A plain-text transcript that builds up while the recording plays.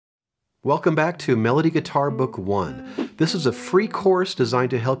Welcome back to Melody Guitar Book 1. This is a free course designed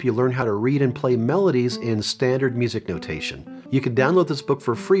to help you learn how to read and play melodies in standard music notation. You can download this book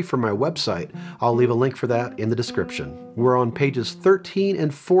for free from my website. I'll leave a link for that in the description. We're on pages 13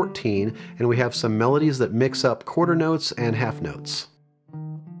 and 14, and we have some melodies that mix up quarter notes and half notes.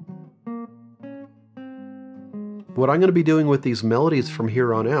 What I'm going to be doing with these melodies from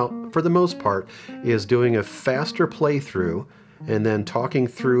here on out, for the most part, is doing a faster playthrough and then talking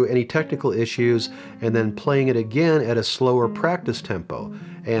through any technical issues and then playing it again at a slower practice tempo.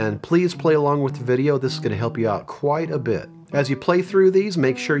 And please play along with the video. This is going to help you out quite a bit. As you play through these,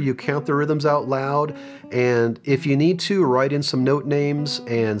 make sure you count the rhythms out loud, and if you need to, write in some note names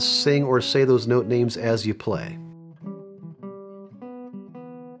and sing or say those note names as you play.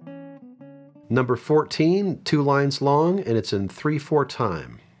 Number 14, 2 lines long, and it's in 3/4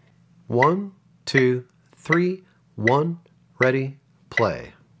 time. 1, 2, 3, 1, ready,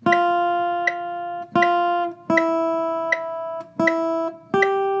 play.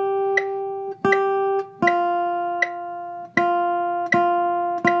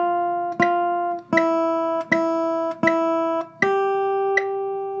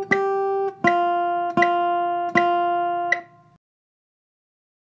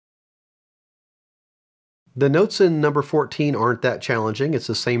 The notes in number 14 aren't that challenging. It's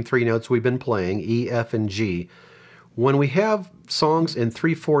the same 3 notes we've been playing, E, F, and G. When we have songs in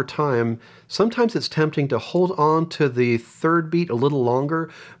 3/4 time, sometimes it's tempting to hold on to the third beat a little longer.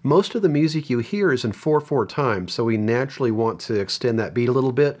 Most of the music you hear is in 4/4 time, so we naturally want to extend that beat a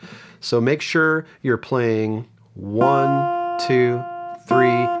little bit. So make sure you're playing 1, 2,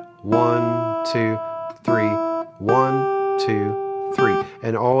 3, 1, 2, 3, 1, 2, 3,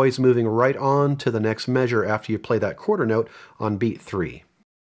 and always moving right on to the next measure after you play that quarter note on beat 3.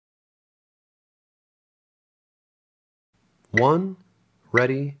 1,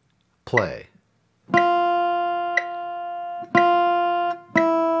 ready, play.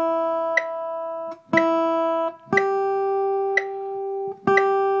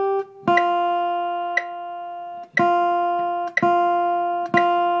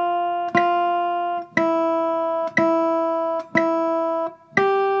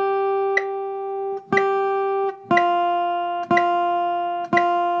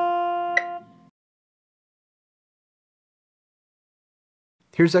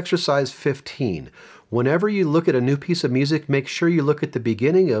 Here's exercise 15. Whenever you look at a new piece of music, make sure you look at the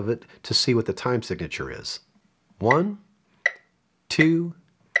beginning of it to see what the time signature is. 1, 2,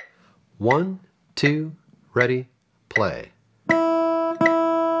 1, 2, ready, play.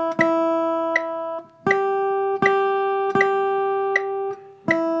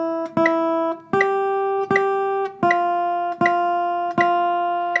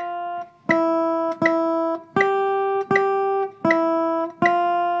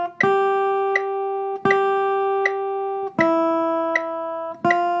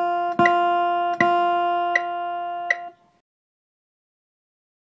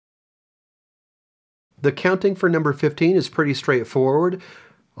 The counting for number 15 is pretty straightforward.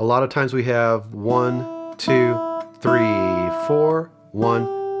 A lot of times we have 1, 2, 3, 4,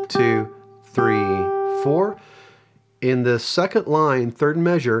 1, 2, 3, 4. In the second line, third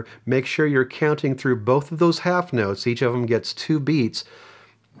measure, make sure you're counting through both of those half notes. Each of them gets 2 beats.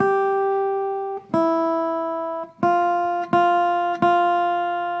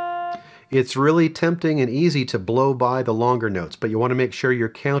 It's really tempting and easy to blow by the longer notes, but you want to make sure you're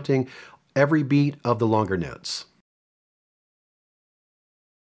counting every beat of the longer notes.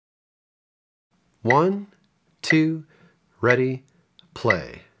 1, 2, ready,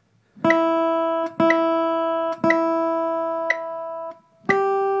 play.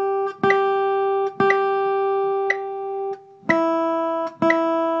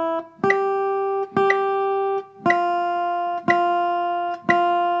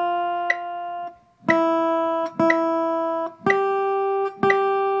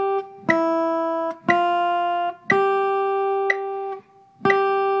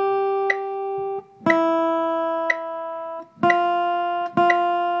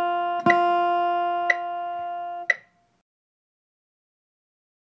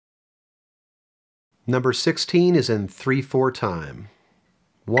 Number 16 is in 3/4 time.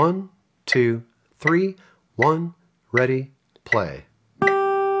 1, 2, 3, 1, ready, play.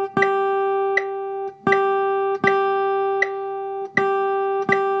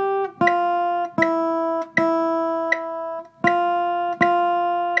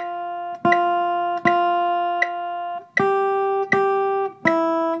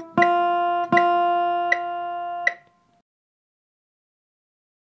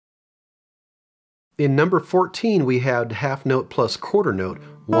 In number 14, we had half note plus quarter note.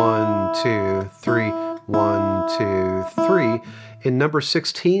 1, 2, 3, 1, 2, 3. In number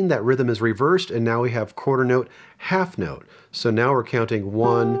 16, that rhythm is reversed, and now we have quarter note, half note. So now we're counting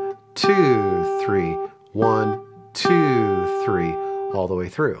 1, 2, 3, 1, 2, 3, all the way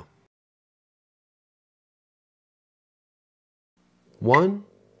through. 1,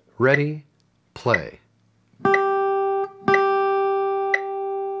 ready, play.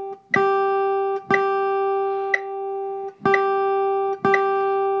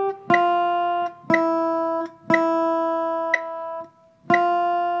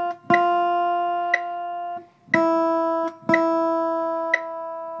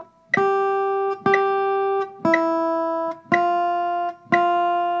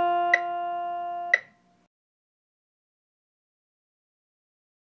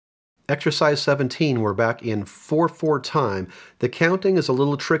 Exercise 17, we're back in 4/4 time. The counting is a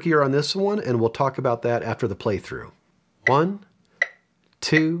little trickier on this one, and we'll talk about that after the playthrough. 1,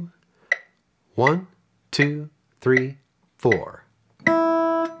 2, 1, 2, 3, 4.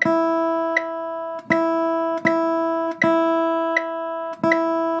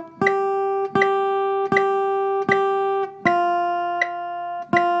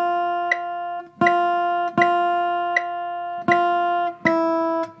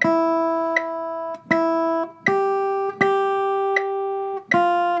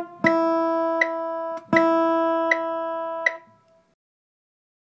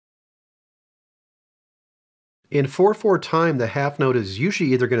 In 4/4 time, the half note is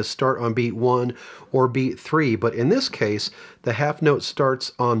usually either going to start on beat 1 or beat 3, but in this case, the half note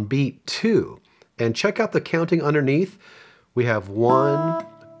starts on beat 2. And check out the counting underneath. We have 1,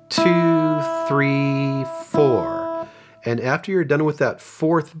 2, 3, 4. And after you're done with that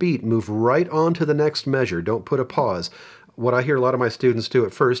fourth beat, move right on to the next measure. Don't put a pause. What I hear a lot of my students do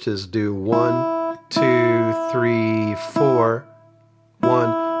at first is do 1, 2, 3, 4,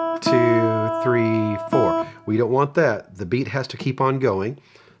 1, 2, 3, 4. We don't want that. The beat has to keep on going.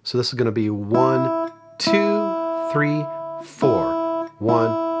 So this is going to be 1, 2, 3, 4.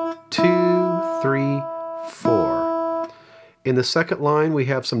 1, 2, 3, 4. In the second line, we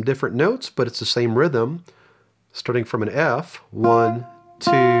have some different notes, but it's the same rhythm. Starting from an F, 1,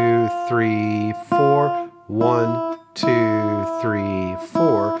 2, 3, 4. 1, 2, 3,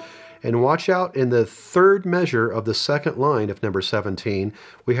 4. And watch out in the third measure of the second line of number 17,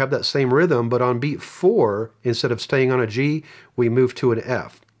 we have that same rhythm, but on beat 4, instead of staying on a G, we move to an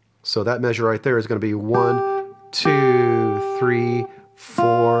F. So that measure right there is going to be 1, 2, 3,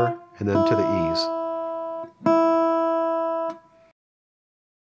 4, and then to the E's.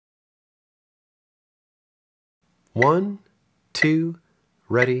 One, 2,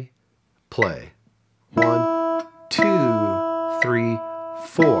 ready, play. 1, 2, 3,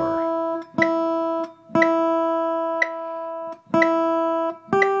 4.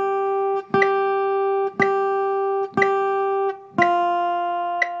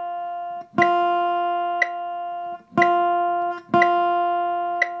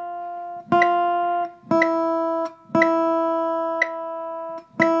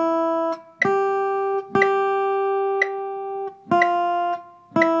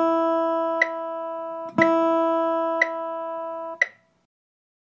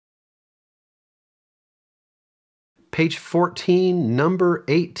 Page 14, number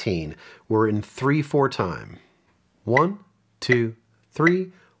 18. We're in 3/4 time. 1, 2,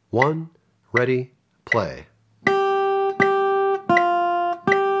 3, 1, ready, play.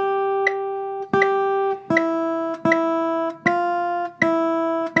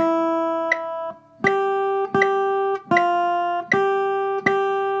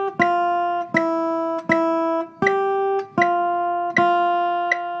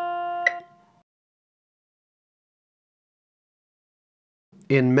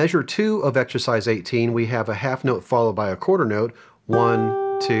 In measure 2 of exercise 18, we have a half note followed by a quarter note,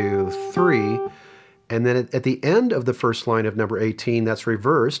 1, 2, 3. And then at the end of the first line of number 18, that's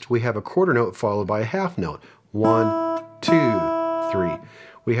reversed. We have a quarter note followed by a half note, 1, 2, 3.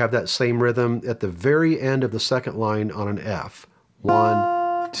 We have that same rhythm at the very end of the second line on an F,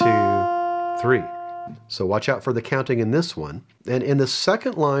 1, 2, 3. So watch out for the counting in this one. And in the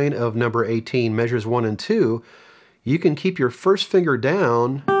second line of number 18, measures 1 and 2, you can keep your first finger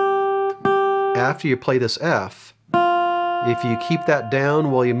down after you play this F. If you keep that down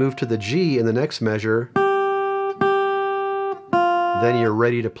while you move to the G in the next measure, then you're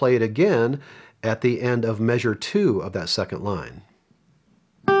ready to play it again at the end of measure 2 of that second line.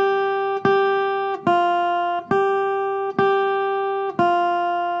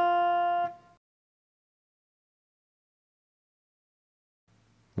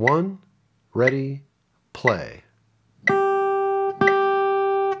 One, ready, play.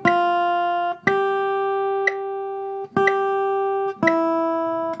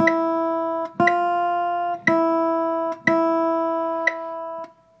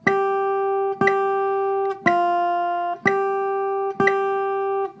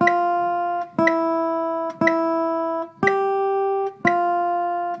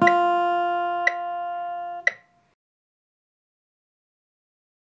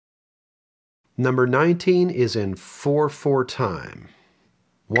 Number 19 is in 4/4 time.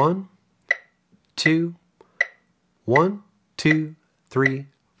 1, 2, 1, 2, 3,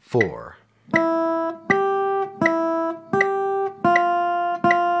 4.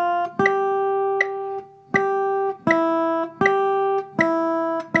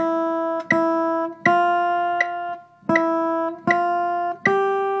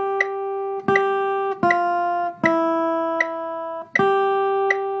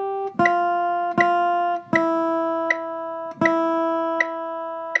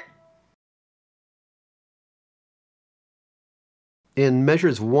 In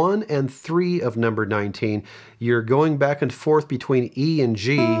measures 1 and 3 of number 19, you're going back and forth between E and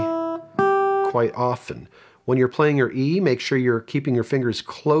G quite often. When you're playing your E, make sure you're keeping your fingers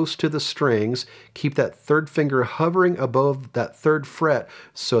close to the strings. Keep that third finger hovering above that third fret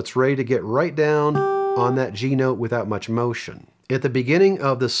so it's ready to get right down on that G note without much motion. At the beginning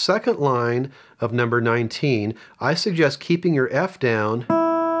of the second line of number 19, I suggest keeping your F down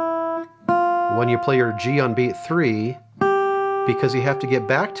when you play your G on beat 3, because you have to get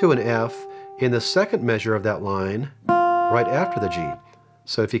back to an F in the second measure of that line right after the G.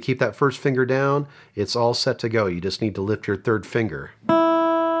 So if you keep that first finger down, it's all set to go. You just need to lift your third finger.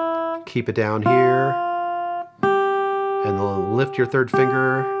 Keep it down here, and then lift your third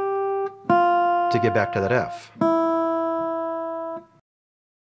finger to get back to that F.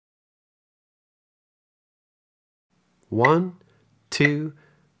 One, two,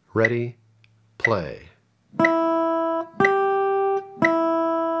 ready, play.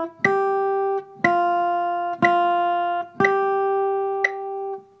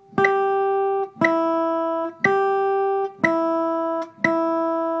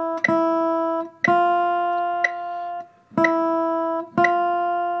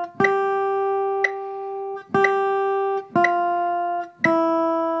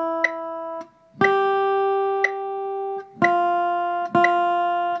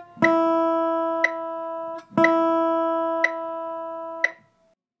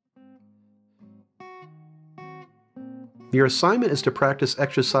 Your assignment is to practice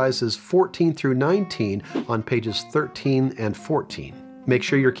exercises 14 through 19 on pages 13 and 14. Make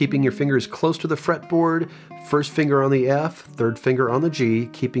sure you're keeping your fingers close to the fretboard, first finger on the F, third finger on the G,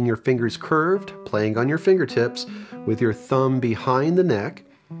 keeping your fingers curved, playing on your fingertips with your thumb behind the neck.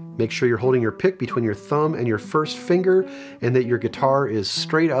 Make sure you're holding your pick between your thumb and your first finger and that your guitar is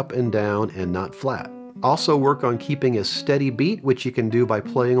straight up and down and not flat. Also work on keeping a steady beat, which you can do by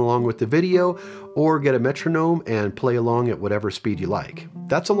playing along with the video, or get a metronome and play along at whatever speed you like.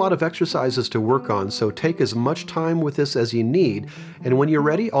 That's a lot of exercises to work on, so take as much time with this as you need, and when you're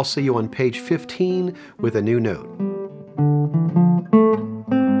ready, I'll see you on page 15 with a new note.